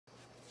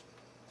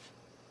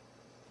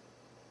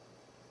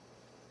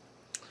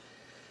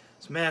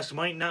This mask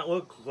might not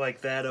look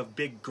like that of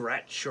Big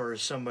Gretsch or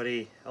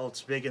somebody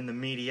else big in the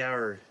media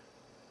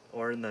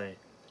or in the,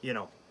 you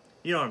know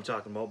what I'm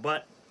talking about.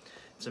 But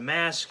it's a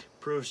mask,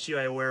 proves to you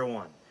I wear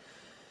one.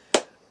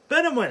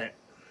 Been a minute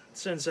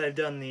since I've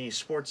done the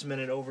Sports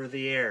Minute over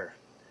the air.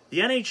 The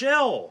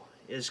NHL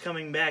is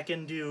coming back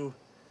into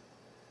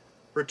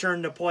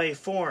return to play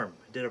form.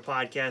 Did a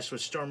podcast with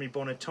Stormy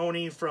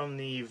Bonatoni from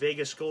the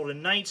Vegas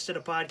Golden Knights. Did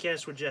a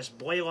podcast with Jess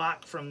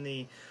Blaylock from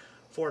the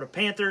Florida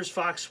Panthers,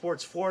 Fox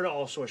Sports Florida.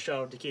 Also a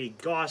shout out to Katie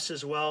Goss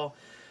as well.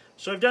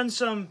 So I've done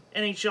some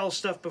NHL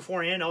stuff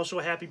beforehand. Also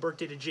a happy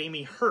birthday to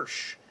Jamie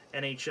Hirsch,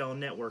 NHL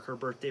Network. Her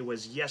birthday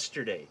was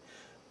yesterday.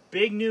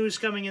 Big news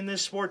coming in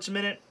this Sports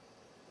Minute.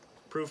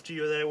 Proof to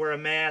you that I wear a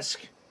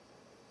mask.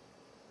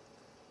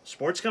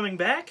 Sports coming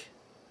back?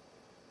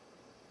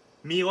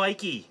 Me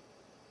likey.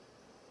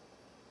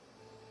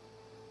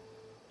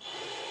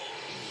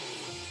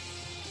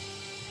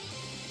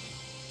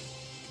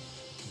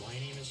 My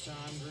name is Tom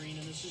Green,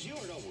 and this is your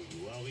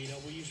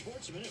WLEW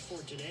Sports Minute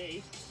for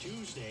today,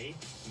 Tuesday,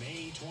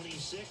 May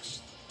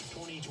 26,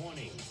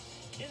 2020.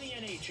 In the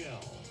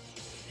NHL,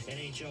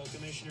 NHL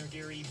Commissioner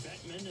Gary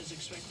Bettman is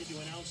expected to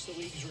announce the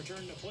league's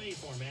return-to-play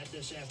format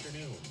this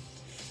afternoon.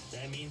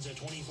 That means a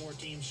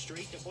 24-team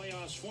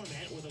straight-to-playoffs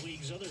format with the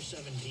league's other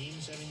 7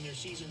 teams having their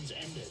seasons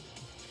ended.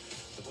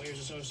 The Players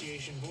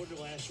Association voted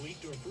last week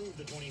to approve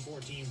the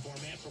 24-team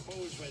format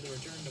proposed by the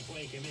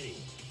Return-to-Play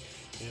Committee.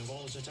 It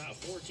involves the top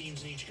 4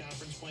 teams in each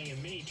conference playing a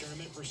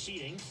mini-tournament for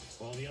seeding,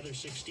 while the other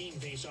 16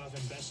 face off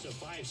in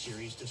best-of-5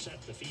 series to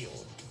set the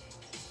field.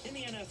 In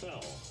the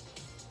NFL,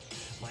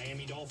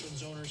 Miami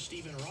Dolphins owner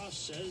Stephen Ross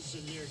says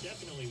that there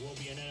definitely will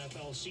be an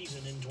NFL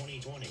season in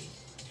 2020.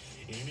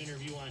 In an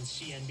interview on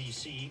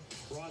CNBC,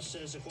 Ross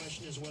says the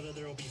question is whether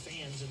there will be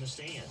fans in the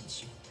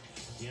stands.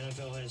 The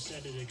NFL has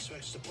said it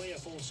expects to play a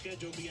full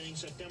schedule beginning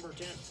September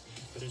 10th,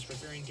 but is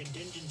preparing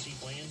contingency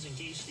plans in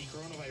case the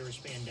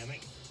coronavirus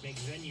pandemic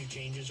makes venue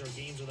changes or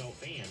games without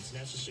fans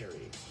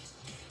necessary.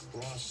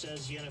 Ross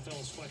says the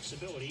NFL's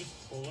flexibility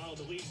will allow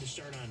the league to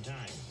start on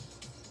time.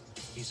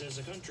 He says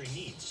the country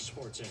needs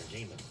sports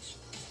entertainment.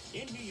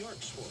 In New York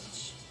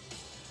sports,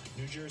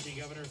 New Jersey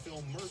Governor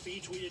Phil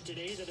Murphy tweeted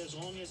today that as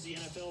long as the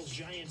NFL's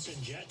Giants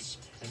and Jets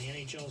and the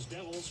NHL's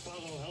Devils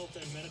follow health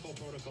and medical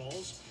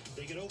protocols,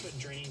 they could open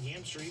training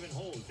camps or even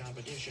hold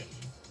competition.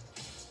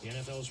 The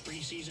NFL's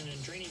preseason and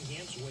training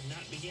camps would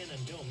not begin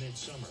until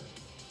midsummer.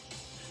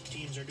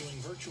 Teams are doing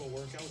virtual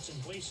workouts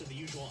in place of the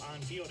usual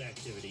on-field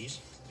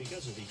activities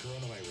because of the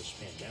coronavirus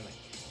pandemic.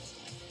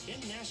 In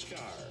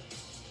NASCAR,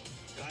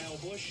 Kyle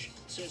Busch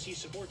says he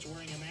supports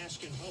wearing a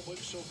mask in public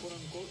so,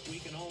 quote-unquote, we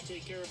can all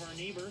take care of our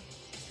neighbor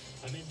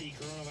amid the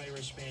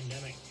coronavirus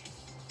pandemic.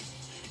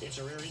 It's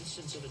a rare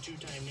instance of the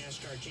 2-time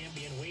NASCAR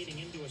champion wading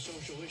into a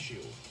social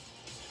issue.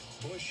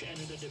 Busch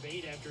entered the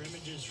debate after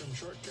images from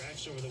short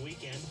tracks over the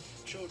weekend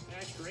showed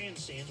packed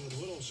grandstands with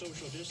little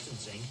social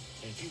distancing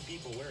and few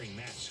people wearing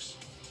masks.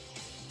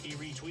 He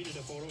retweeted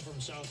a photo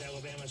from South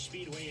Alabama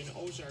Speedway in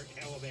Ozark,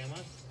 Alabama,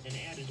 and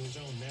added his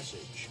own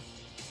message.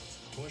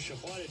 Busch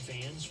applauded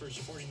fans for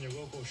supporting their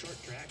local short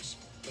tracks,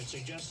 but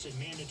suggested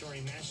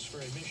mandatory masks for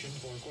admission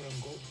for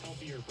quote-unquote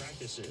healthier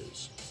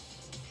practices.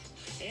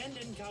 And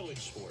in college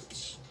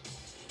sports,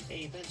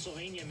 a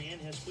Pennsylvania man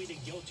has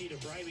pleaded guilty to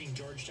bribing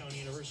Georgetown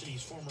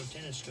University's former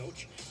tennis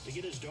coach to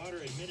get his daughter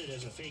admitted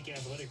as a fake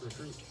athletic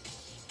recruit.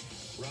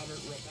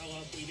 Robert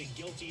Rapella pleaded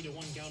guilty to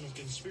 1 count of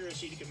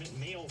conspiracy to commit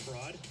mail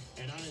fraud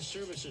and honest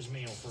services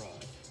mail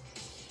fraud.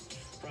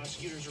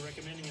 Prosecutors are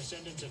recommending a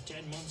sentence of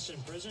 10 months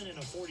in prison and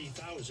a $40,000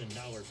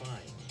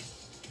 fine.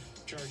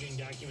 Charging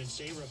documents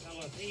say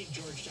Rapella paid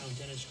Georgetown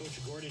tennis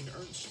coach Gordon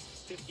Ernst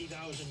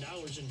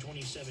 $50,000 in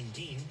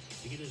 2017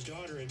 to get his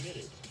daughter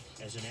admitted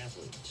as an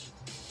athlete.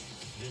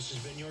 This has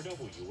been your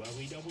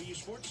WLEW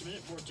Sports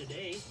Minute for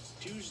today,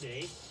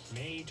 Tuesday,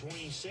 May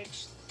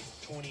 26,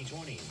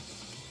 2020.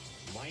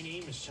 My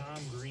name is Tom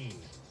Green.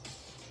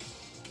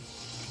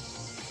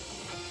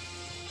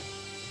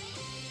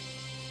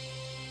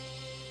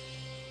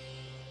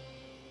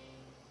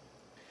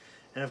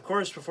 And of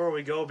course, before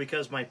we go,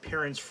 because my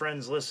parents'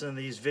 friends listen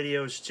to these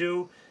videos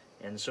too,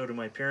 and so do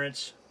my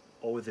parents,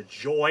 oh, the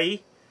joy.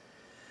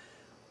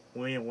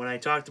 When I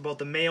talked about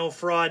the mail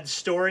fraud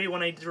story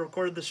when I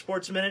recorded the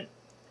Sports Minute,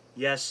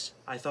 yes,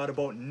 I thought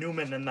about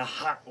Newman and the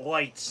hot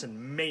lights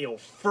and mail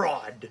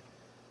fraud.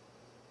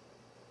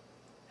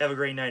 Have a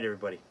great night,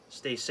 everybody.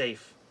 Stay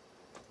safe.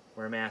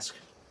 Wear a mask.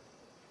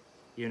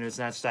 Even if it's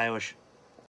not stylish.